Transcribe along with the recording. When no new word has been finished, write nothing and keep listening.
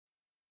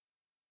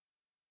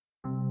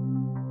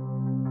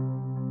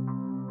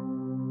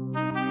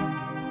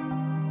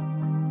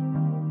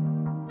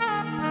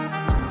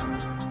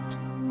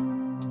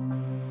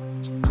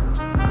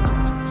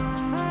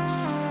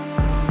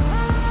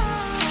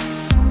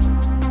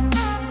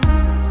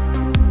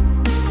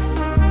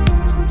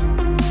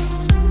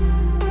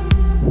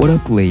What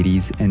up,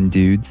 ladies and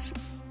dudes?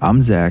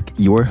 I'm Zach,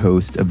 your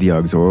host of the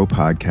Odesza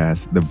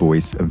podcast, The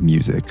Voice of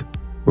Music,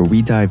 where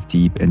we dive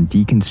deep and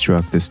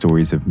deconstruct the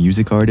stories of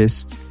music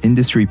artists,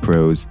 industry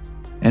pros,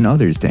 and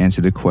others to answer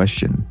the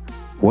question,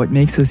 what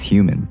makes us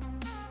human?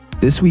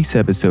 This week's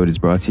episode is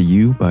brought to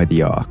you by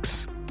The Aux.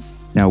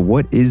 Now,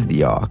 what is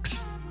The Aux?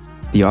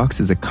 The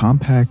Aux is a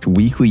compact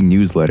weekly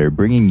newsletter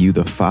bringing you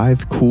the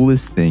 5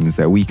 coolest things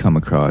that we come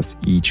across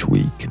each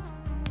week.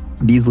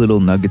 These little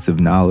nuggets of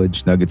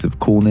knowledge, nuggets of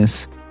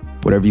coolness,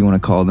 whatever you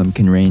want to call them,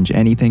 can range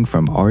anything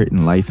from art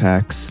and life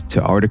hacks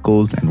to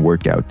articles and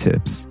workout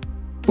tips.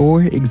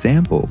 For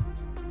example,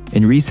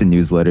 in recent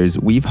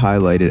newsletters, we've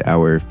highlighted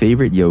our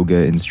favorite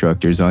yoga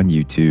instructors on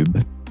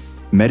YouTube,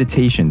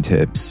 meditation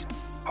tips,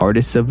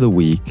 artists of the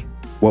week,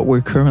 what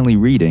we're currently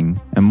reading,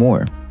 and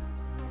more.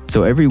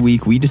 So every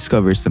week we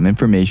discover some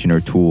information or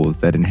tools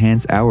that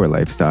enhance our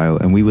lifestyle,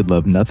 and we would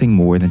love nothing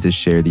more than to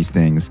share these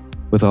things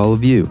with all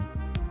of you.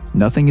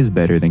 Nothing is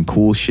better than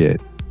cool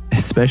shit,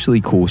 especially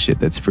cool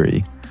shit that's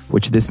free,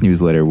 which this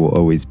newsletter will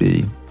always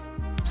be.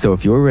 So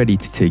if you're ready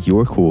to take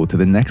your cool to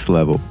the next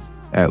level,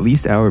 at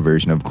least our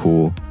version of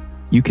cool,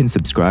 you can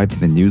subscribe to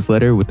the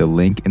newsletter with the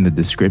link in the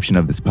description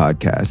of this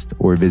podcast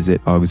or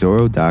visit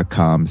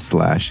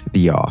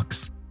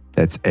auxoro.com/theaux.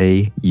 That's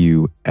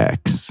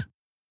AUX.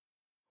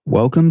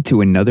 Welcome to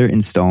another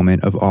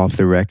installment of Off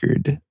the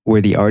Record,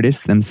 where the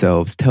artists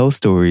themselves tell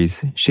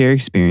stories, share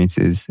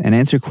experiences, and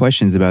answer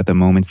questions about the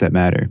moments that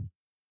matter.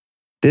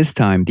 This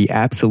time, the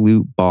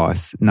absolute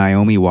boss,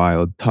 Naomi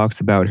Wild, talks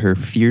about her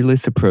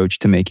fearless approach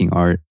to making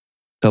art,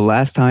 the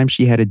last time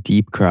she had a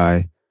deep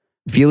cry,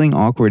 feeling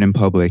awkward in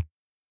public,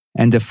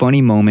 and a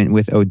funny moment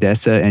with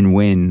Odesza and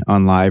Win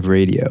on live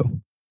radio.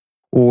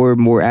 Or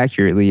more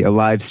accurately, a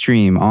live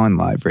stream on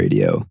live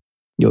radio.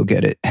 You'll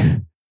get it.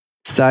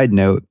 Side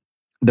note,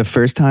 the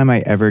first time I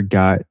ever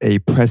got a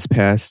press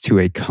pass to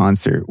a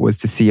concert was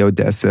to see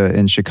Odesza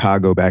in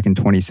Chicago back in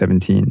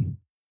 2017.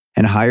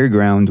 And Higher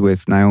Ground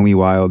with Naomi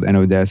Wild and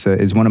Odesza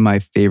is one of my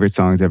favorite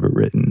songs ever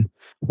written.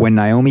 When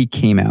Naomi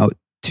came out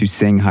to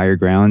sing Higher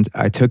Ground,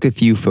 I took a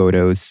few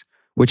photos,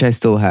 which I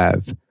still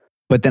have.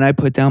 But then I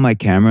put down my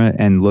camera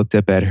and looked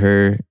up at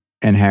her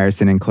and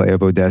Harrison and Clay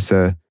of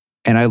Odesza,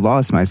 and I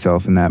lost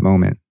myself in that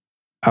moment.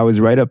 I was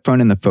right up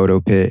front in the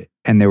photo pit,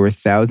 and there were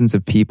thousands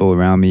of people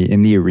around me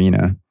in the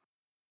arena.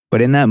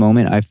 But in that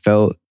moment, I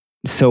felt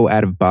so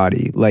out of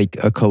body, like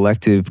a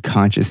collective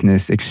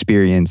consciousness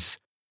experience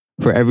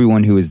for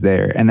everyone who was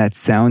there. And that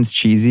sounds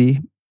cheesy,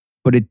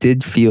 but it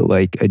did feel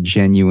like a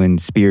genuine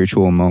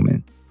spiritual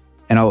moment.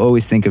 And I'll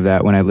always think of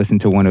that when I listen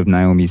to one of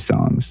Naomi's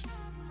songs.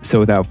 So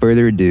without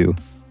further ado,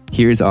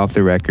 here's Off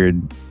the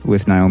Record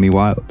with Naomi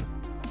Wild.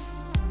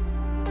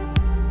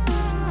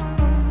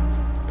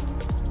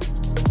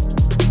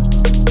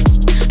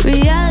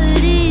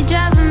 Reality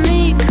driving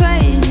me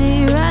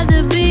crazy.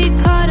 Rather be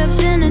caught up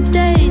in a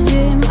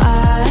daydream.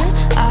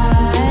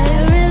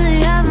 I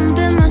really haven't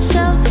been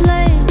myself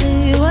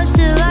lately. What's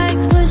it like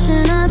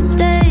pushing up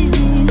daisies?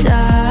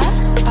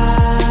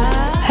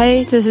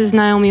 Hey, this is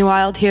Naomi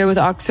Wild here with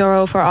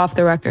Odesza for Off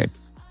the Record.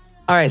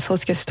 All right, so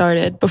let's get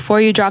started.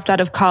 Before you dropped out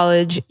of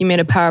college, you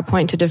made a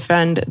PowerPoint to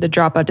defend the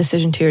dropout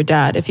decision to your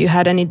dad. If you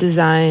had to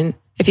design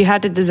a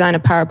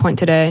PowerPoint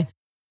today,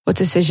 what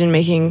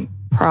decision-making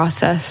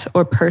process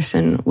or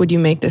person would you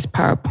make this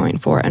PowerPoint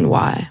for and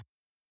why?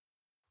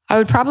 I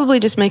would probably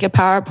just make a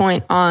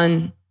PowerPoint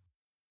on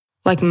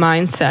like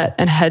mindset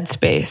and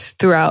headspace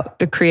throughout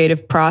the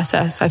creative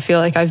process. I feel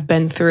like I've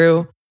been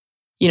through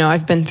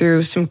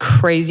some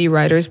crazy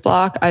writer's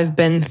block. I've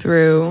been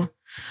through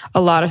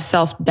a lot of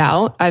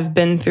self-doubt. I've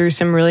been through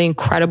some really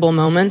incredible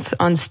moments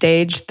on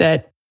stage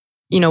that,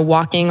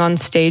 walking on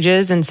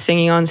stages and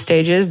singing on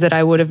stages that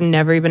I would have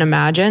never even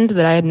imagined,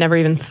 that I had never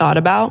even thought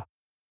about.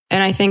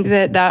 And I think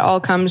that all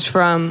comes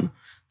from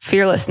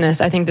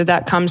fearlessness. I think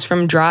that comes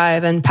from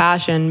drive and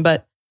passion,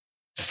 but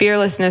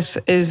fearlessness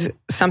is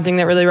something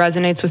that really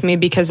resonates with me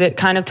because it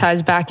kind of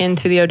ties back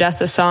into the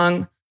Odesza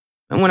song.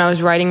 And when I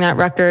was writing that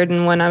record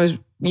and when I was,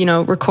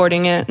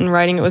 recording it and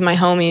writing it with my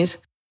homies,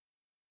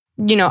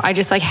 I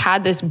just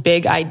had this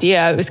big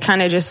idea. It was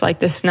kind of just like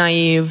this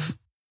naive,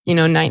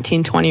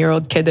 19,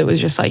 20-year-old kid that was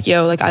just like,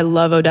 I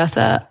love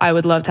Odesza. I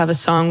would love to have a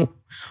song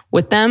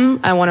with them.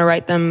 I want to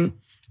write them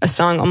a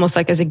song almost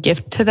like as a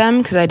gift to them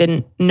because I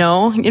didn't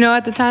know,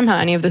 at the time how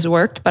any of this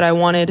worked, but I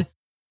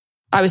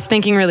was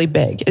thinking really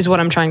big is what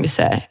I'm trying to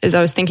say, is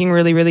I was thinking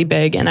really, really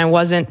big and I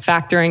wasn't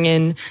factoring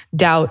in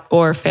doubt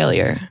or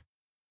failure.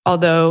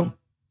 Although,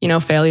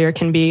 failure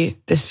can be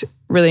this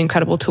really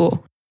incredible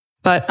tool.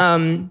 But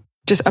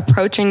just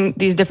approaching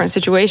these different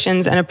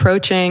situations and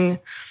approaching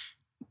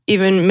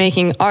even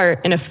making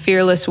art in a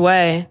fearless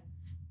way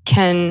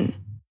can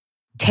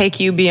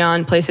take you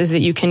beyond places that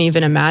you can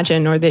even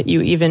imagine or that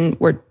you even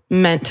were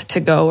meant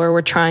to go or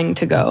were trying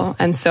to go.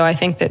 And so I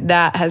think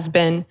that has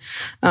been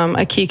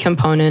a key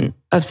component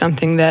of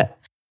something that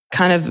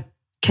kind of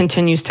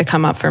continues to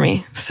come up for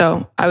me.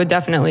 So I would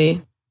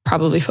definitely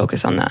probably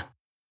focus on that.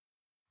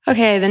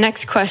 Okay, the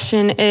next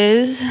question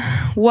is,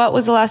 what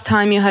was the last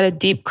time you had a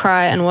deep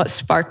cry and what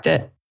sparked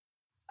it?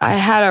 I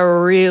had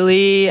a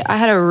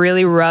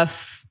really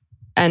rough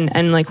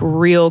and like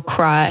real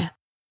cry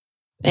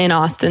in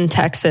Austin,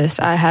 Texas.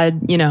 I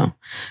had,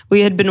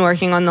 we had been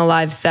working on the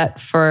live set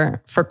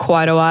for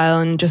quite a while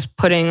and just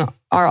putting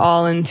our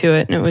all into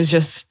it. And it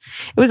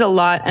was a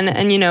lot. And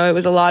it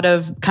was a lot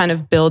of kind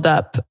of build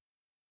up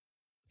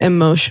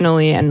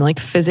emotionally and like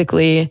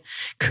physically,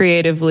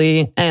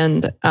 creatively.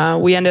 And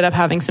we ended up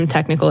having some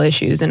technical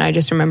issues. And I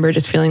just remember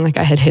just feeling like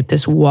I had hit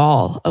this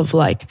wall of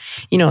like,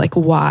 like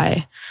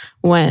why,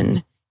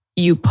 when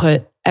you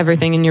put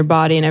everything in your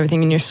body and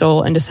everything in your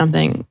soul into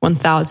something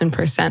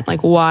 1000%,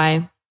 like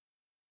why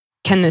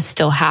can this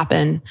still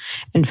happen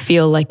and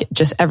feel like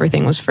just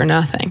everything was for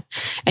nothing?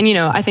 And,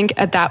 I think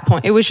at that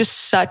point, it was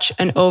just such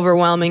an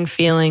overwhelming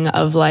feeling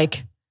of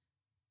like,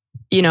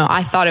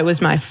 I thought it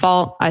was my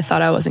fault. I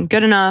thought I wasn't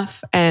good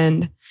enough.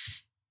 And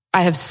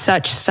I have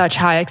such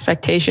high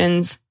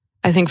expectations,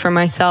 I think, for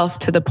myself,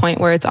 to the point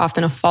where it's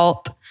often a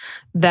fault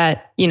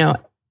that,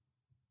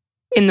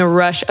 in the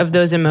rush of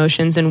those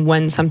emotions and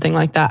when something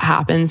like that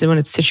happens and when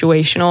it's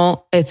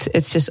situational,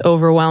 it's just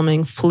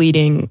overwhelming,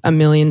 fleeting, a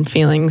million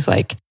feelings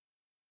like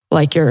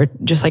you're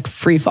just like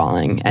free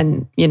falling.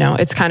 And,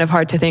 it's kind of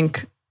hard to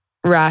think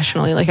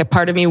rationally. Like a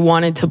part of me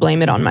wanted to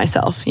blame it on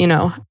myself,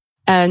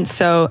 And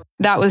so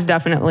that was a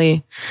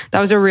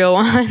real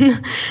one.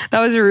 That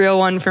was a real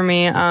one for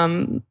me.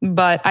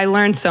 But I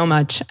learned so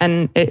much,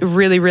 and it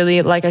really,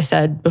 really, like I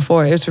said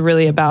before, it was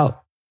really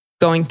about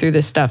going through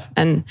this stuff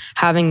and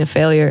having the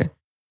failure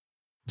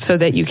so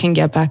that you can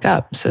get back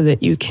up, so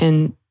that you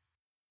can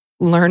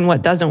learn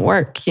what doesn't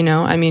work.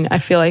 I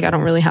feel like I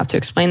don't really have to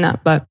explain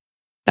that, but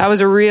that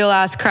was a real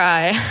ass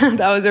cry.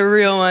 That was a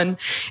real one.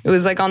 It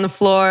was like on the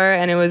floor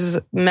and it was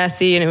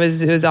messy and it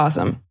was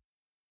awesome.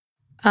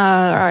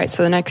 All right.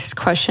 So the next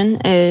question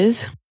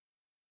is,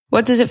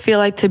 what does it feel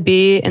like to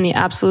be in the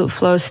absolute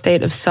flow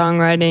state of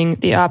songwriting,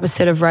 the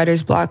opposite of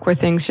writer's block where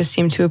things just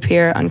seem to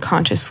appear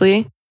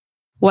unconsciously?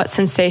 What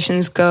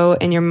sensations go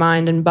in your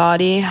mind and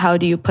body? How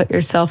do you put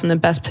yourself in the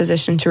best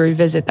position to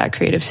revisit that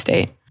creative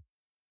state?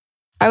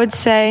 I would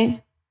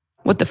say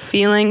what the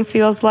feeling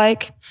feels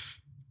like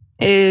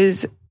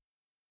is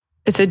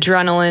it's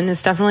adrenaline.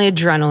 It's definitely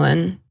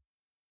adrenaline.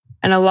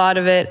 And a lot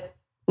of it,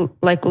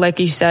 like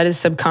you said, is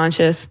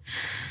subconscious.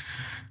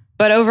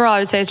 But overall, I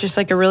would say it's just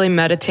like a really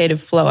meditative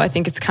flow. I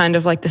think it's kind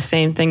of like the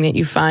same thing that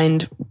you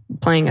find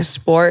playing a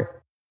sport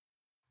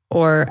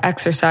or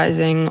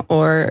exercising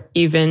or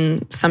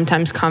even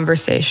sometimes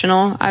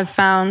conversational, I've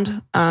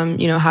found,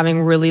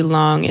 having really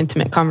long,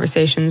 intimate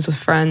conversations with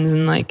friends.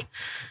 And like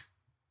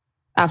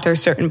after a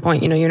certain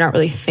point, you're not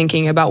really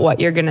thinking about what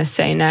you're going to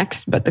say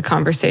next, but the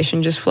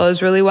conversation just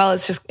flows really well.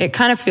 It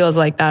kind of feels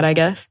like that, I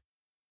guess.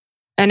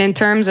 And in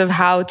terms of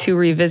how to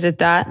revisit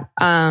that,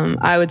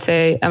 I would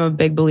say I'm a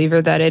big believer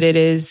that it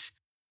is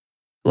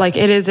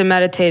a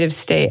meditative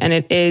state, and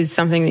it is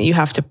something that you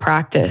have to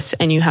practice,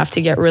 and you have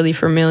to get really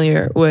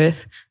familiar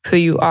with who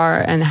you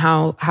are and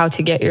how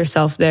to get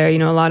yourself there.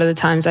 A lot of the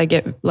times I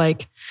get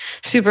like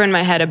super in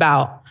my head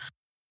about,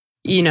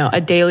 a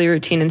daily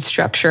routine and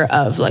structure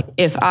of like,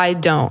 if I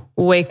don't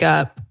wake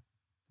up,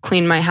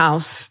 clean my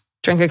house,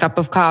 drink a cup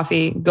of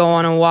coffee, go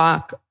on a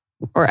walk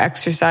or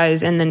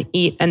exercise, and then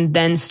eat, and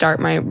then start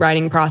my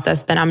writing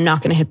process, then I'm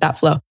not going to hit that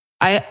flow.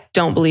 I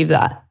don't believe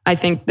that. I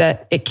think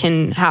that it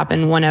can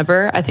happen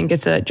whenever. I think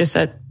it's just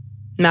a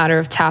matter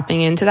of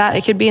tapping into that.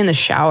 It could be in the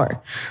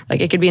shower.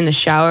 Like it could be in the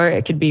shower.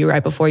 It could be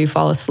right before you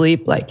fall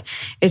asleep. Like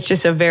it's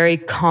just a very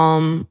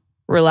calm,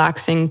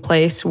 relaxing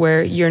place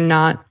where you're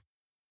not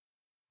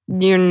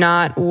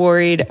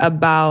worried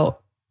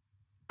about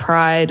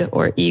pride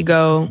or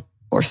ego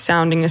or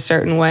sounding a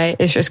certain way.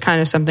 It's just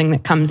kind of something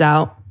that comes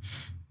out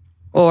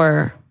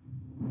or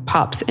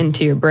pops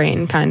into your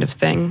brain kind of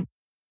thing.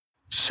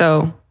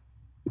 So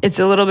it's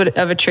a little bit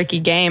of a tricky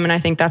game. And I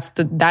think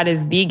that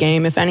is the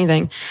game, if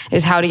anything,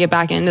 is how to get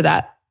back into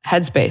that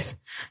headspace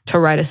to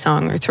write a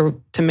song or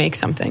to make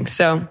something.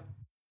 So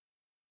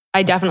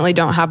I definitely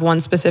don't have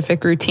one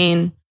specific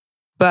routine,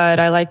 but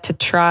I like to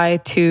try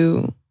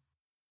to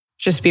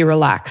just be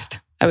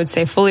relaxed. I would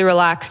say fully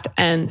relaxed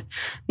and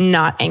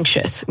not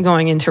anxious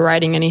going into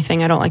writing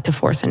anything. I don't like to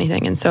force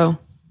anything. And so,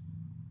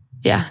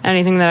 yeah,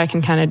 anything that I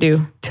can kind of do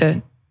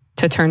to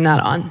turn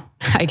that on,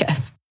 I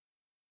guess.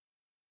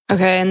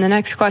 Okay, and the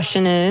next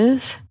question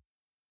is,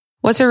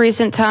 what's a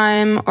recent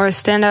time or a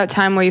standout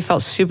time where you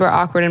felt super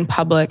awkward in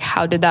public?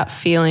 How did that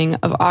feeling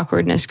of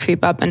awkwardness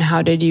creep up, and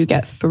how did you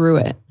get through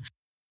it?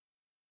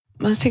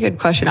 That's a good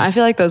question. I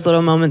feel like those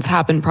little moments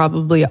happen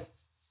probably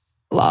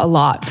a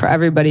lot for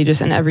everybody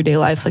just in everyday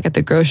life, like at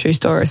the grocery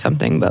store or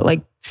something. But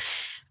like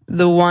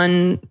the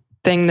one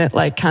thing that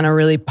like kind of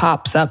really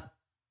pops up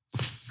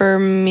for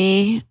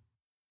me,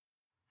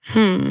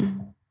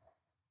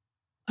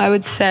 I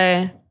would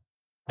say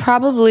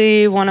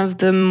probably one of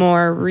the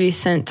more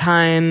recent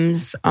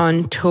times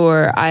on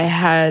tour. I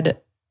had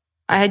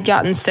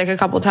gotten sick a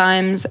couple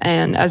times,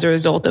 and as a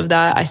result of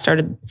that, I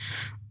started,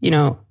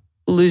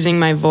 losing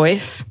my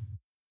voice,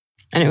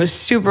 and it was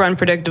super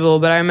unpredictable.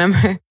 But I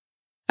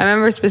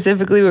remember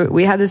specifically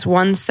we had this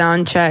one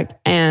sound check,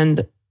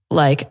 and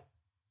like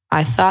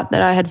I thought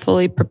that I had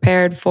fully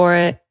prepared for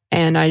it.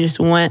 And I just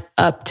went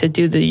up to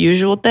do the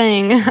usual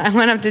thing. I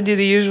went up to do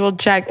the usual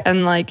check,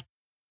 and like,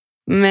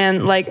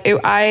 man, like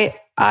I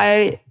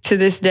to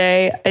this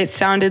day, it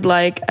sounded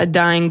like a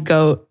dying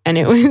goat, and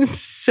it was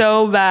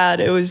so bad.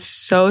 It was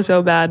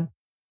so bad.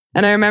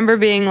 And I remember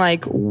being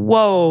like,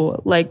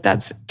 whoa, like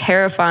that's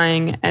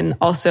terrifying and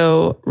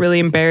also really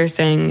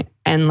embarrassing.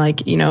 And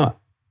like, you know,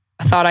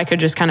 I thought I could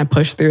just kind of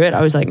push through it.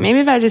 I was like, maybe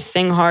if I just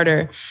sing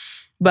harder,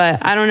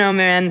 but I don't know,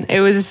 man.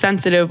 It was a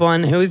sensitive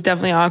one. It was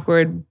definitely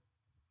awkward.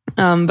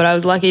 But I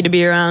was lucky to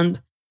be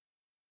around,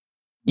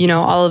 you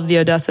know, all of the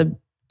Odesza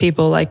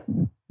people. Like,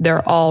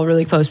 they're all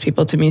really close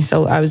people to me.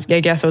 So I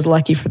guess I was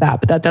lucky for that,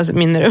 but that doesn't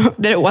mean that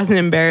it wasn't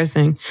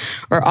embarrassing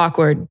or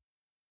awkward.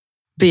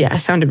 But yeah, it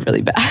sounded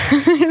really bad.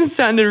 It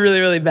sounded really,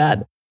 really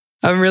bad.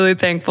 I'm really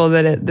thankful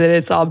that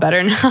it's all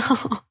better now.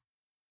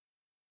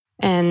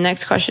 And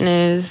next question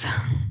is,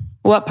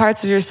 what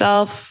parts of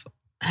yourself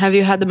have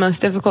you had the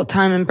most difficult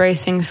time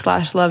embracing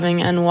 /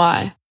 loving, and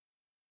why?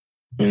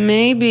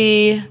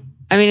 Maybe,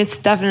 I mean, it's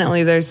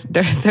definitely, there's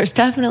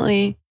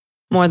definitely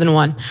more than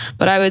one,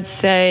 but I would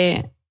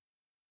say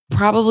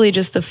probably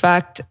just the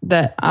fact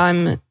that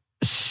I'm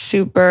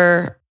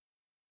super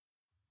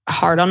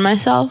hard on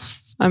myself.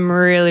 I'm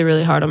really,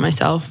 really hard on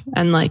myself.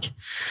 And like,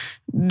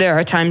 there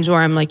are times where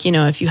I'm like, you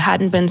know, if you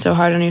hadn't been so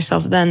hard on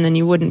yourself then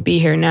you wouldn't be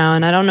here now.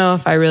 And I don't know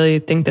if I really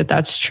think that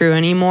that's true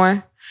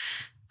anymore.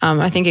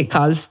 I think it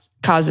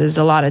causes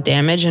a lot of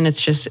damage, and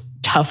it's just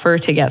tougher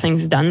to get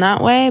things done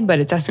that way, but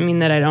it doesn't mean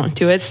that I don't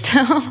do it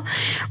still.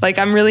 Like,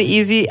 I'm really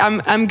easy.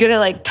 I'm good at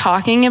like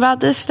talking about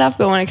this stuff,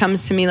 but when it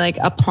comes to me like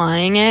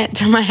applying it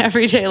to my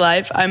everyday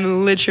life,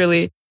 I'm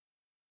literally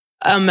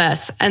a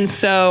mess. And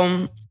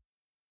so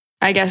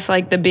I guess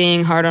like the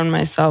being hard on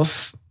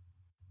myself,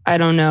 I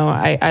don't know.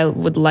 I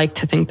would like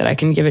to think that I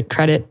can give it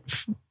credit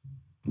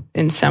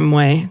in some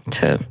way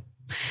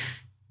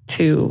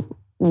to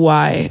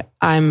why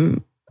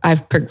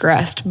I've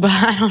progressed, but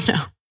I don't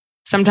know.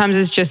 Sometimes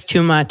it's just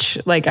too much.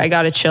 Like, I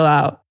got to chill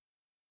out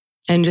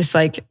and just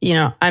like, you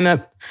know,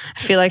 I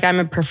feel like I'm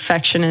a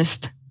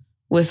perfectionist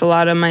with a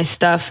lot of my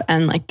stuff,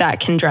 and like that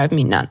can drive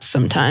me nuts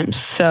sometimes.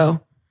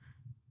 So,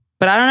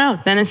 but I don't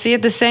know. Then see,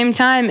 at the same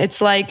time,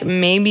 it's like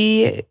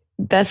maybe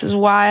this is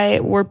why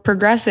we're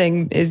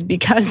progressing, is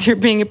because you're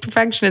being a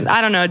perfectionist.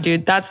 I don't know,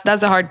 dude. That's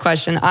a hard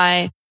question.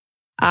 I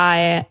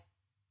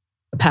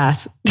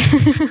pass.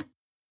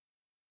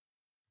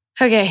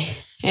 Okay.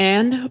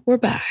 And we're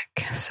back.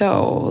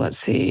 So let's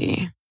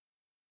see.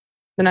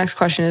 The next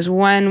question is,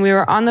 when we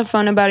were on the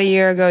phone about a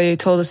year ago, you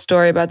told a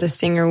story about the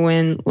Singer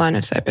Win line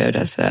of sight by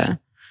Odesza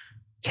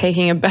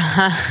taking a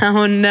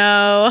oh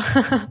no,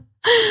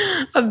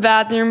 a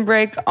bathroom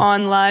break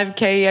on live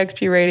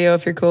KEXP radio.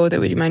 If you're cool with it,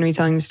 would you mind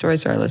retelling the story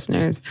to our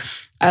listeners?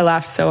 I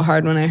laughed so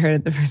hard when I heard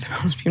it the first time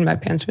I was peeing my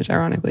pants, which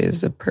ironically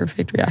is the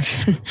perfect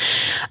reaction.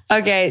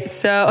 Okay,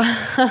 so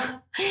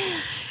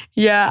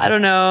yeah, I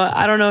don't know.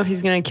 I don't know if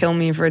he's going to kill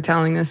me for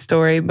telling this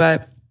story,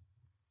 but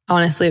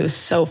honestly, it was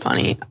so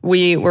funny.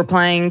 We were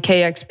playing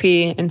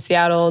KXP in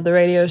Seattle, the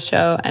radio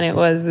show, and it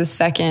was the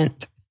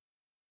second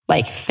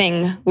like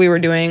thing we were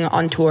doing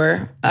on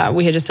tour.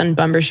 We had just done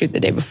Bumbershoot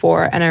the day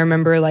before, and I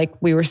remember like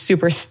we were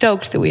super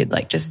stoked that we had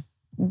like just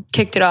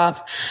kicked it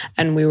off,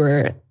 and we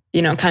were,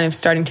 you know, kind of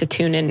starting to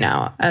tune in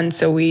now. And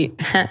so we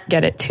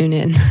get it, tune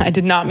in. I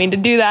did not mean to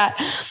do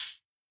that.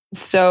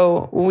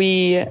 So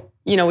we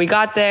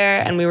got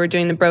there and we were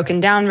doing the broken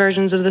down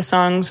versions of the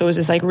song. So it was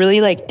this like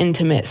really like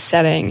intimate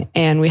setting,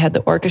 and we had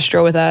the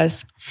orchestra with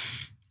us,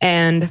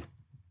 and,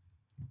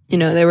 you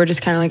know, they were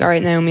just kind of like, all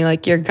right, Naomi,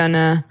 like you're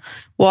gonna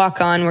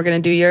walk on, we're gonna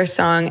do your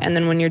song. And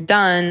then when you're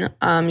done,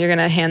 you're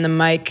gonna hand the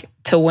mic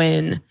to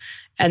Win.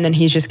 And then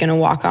he's just gonna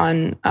walk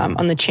on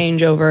the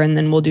changeover, and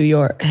then we'll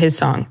do his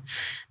song.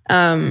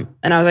 And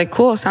I was like,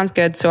 cool, sounds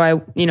good. So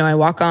I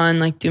walk on,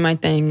 like do my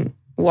thing,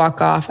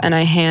 walk off, and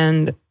I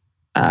hand,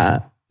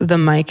 the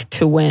mic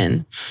to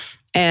Win.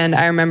 And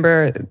I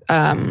remember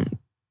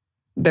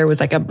there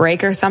was like a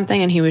break or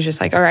something, and he was just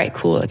like, all right,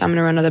 cool, like I'm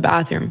gonna run to the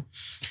bathroom.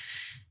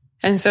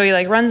 And so he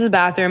like runs to the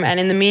bathroom,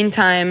 and in the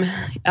meantime,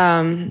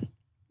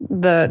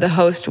 the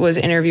host was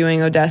interviewing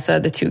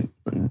Odesza, the two,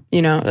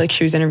 you know, like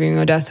she was interviewing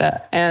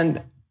Odesza,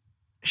 and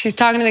she's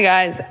talking to the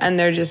guys, and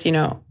they're just, you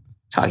know,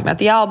 talking about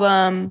the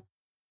album.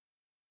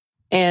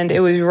 And it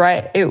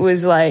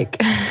was like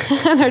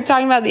they're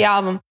talking about the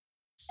album.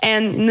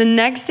 And the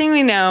next thing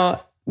we know,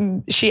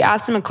 she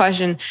asked him a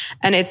question,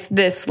 and it's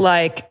this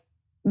like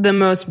the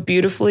most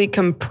beautifully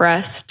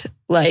compressed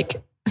like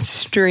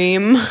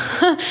stream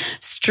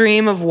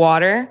of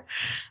water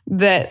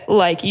that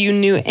like you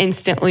knew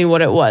instantly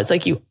what it was.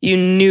 Like you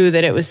knew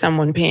that it was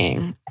someone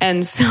peeing.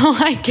 And so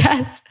I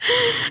guess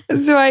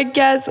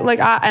like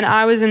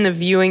I was in the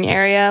viewing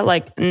area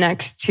like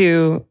next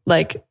to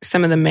like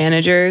some of the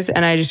managers,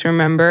 and I just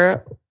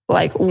remember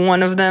like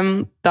one of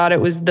them thought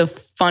it was the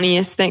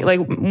funniest thing.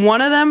 Like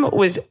one of them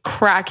was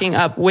cracking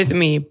up with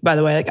me, by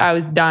the way, like I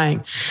was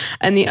dying.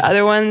 And the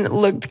other one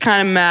looked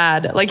kind of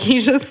mad. Like he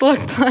just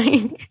looked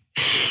like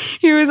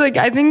He was like,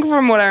 I think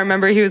from what I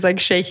remember, he was like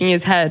shaking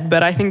his head,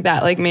 but I think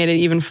that like made it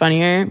even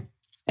funnier.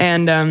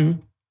 And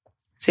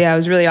so yeah, it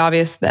was really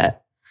obvious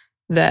that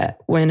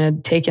Wynn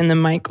had taken the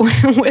mic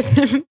with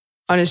him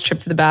on his trip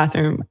to the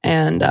bathroom.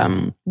 And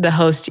the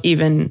host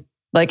even,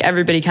 like,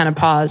 everybody kind of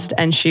paused,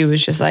 and she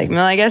was just like,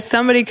 well, I guess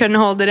somebody couldn't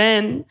hold it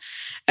in.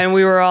 And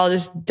we were all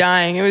just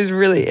dying. It was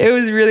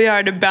really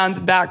hard to bounce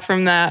back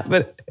from that,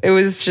 but it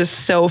was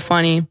just so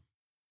funny.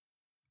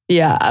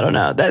 Yeah, I don't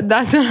know.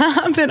 That's what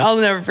happened. I'll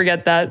never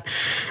forget that.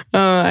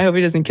 I hope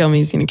he doesn't kill me.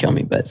 He's going to kill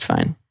me, but it's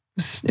fine.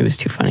 It was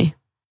too funny.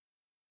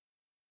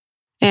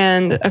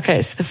 And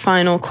okay, so the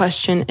final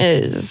question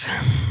is,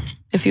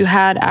 if you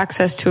had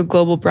access to a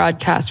global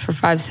broadcast for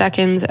 5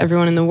 seconds,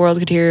 everyone in the world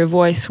could hear your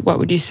voice, what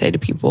would you say to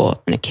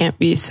people? And it can't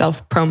be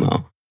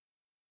self-promo.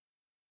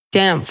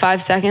 Damn,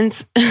 5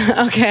 seconds?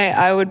 Okay,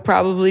 I would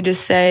probably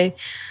just say,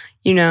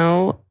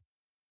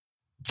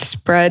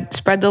 spread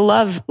the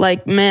love.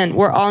 Like, man,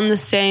 we're all on the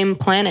same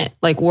planet.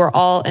 Like, we're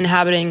all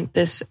inhabiting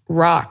this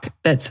rock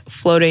that's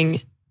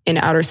floating in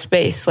outer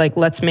space. Like,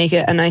 let's make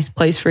it a nice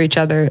place for each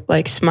other.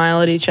 Like,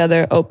 smile at each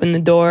other, open the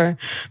door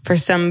for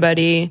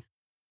somebody.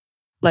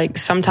 Like,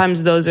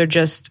 sometimes those are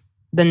just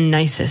the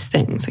nicest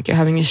things. Like, you're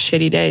having a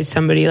shitty day,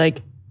 somebody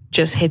like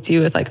just hits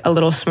you with like a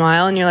little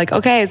smile, and you're like,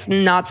 okay, it's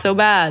not so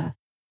bad.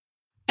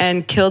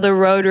 And kill the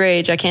road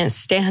rage. I can't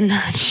stand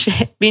that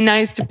shit. Be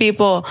nice to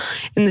people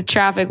in the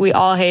traffic. We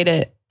all hate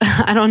it.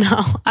 I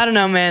don't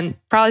know, man.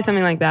 Probably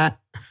something like that.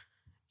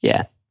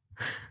 Yeah.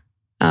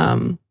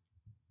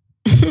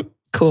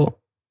 Cool.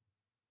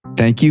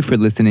 Thank you for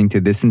listening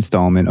to this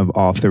installment of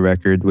Off the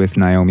Record with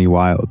Naomi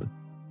Wild.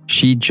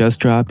 She just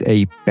dropped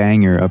a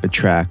banger of a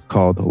track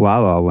called La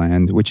La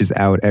Land, which is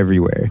out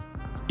everywhere.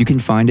 You can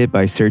find it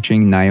by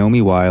searching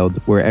Naomi Wild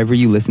wherever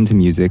you listen to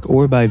music,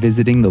 or by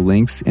visiting the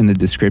links in the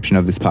description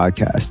of this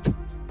podcast.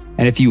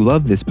 And if you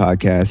love this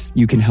podcast,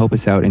 you can help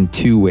us out in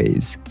 2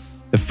 ways.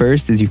 The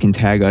first is you can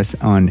tag us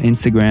on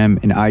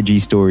Instagram, an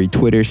IG story,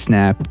 Twitter,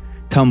 Snap,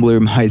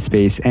 Tumblr,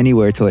 MySpace,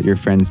 anywhere to let your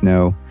friends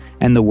know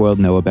and the world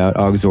know about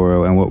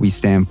Auxoro and what we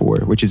stand for,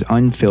 which is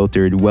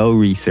unfiltered,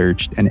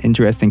 well-researched, and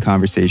interesting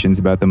conversations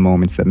about the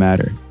moments that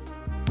matter.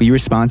 We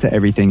respond to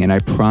everything, and I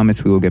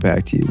promise we will get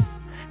back to you.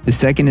 The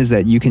second is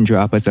that you can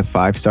drop us a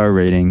 5-star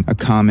rating, a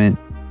comment,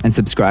 and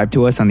subscribe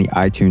to us on the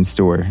iTunes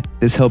store.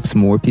 This helps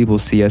more people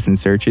see us in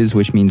searches,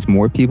 which means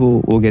more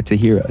people will get to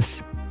hear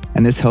us.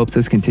 And this helps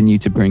us continue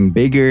to bring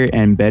bigger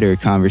and better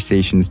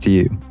conversations to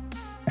you.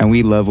 And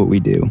we love what we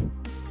do.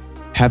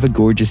 Have a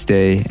gorgeous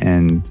day,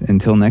 and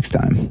until next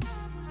time.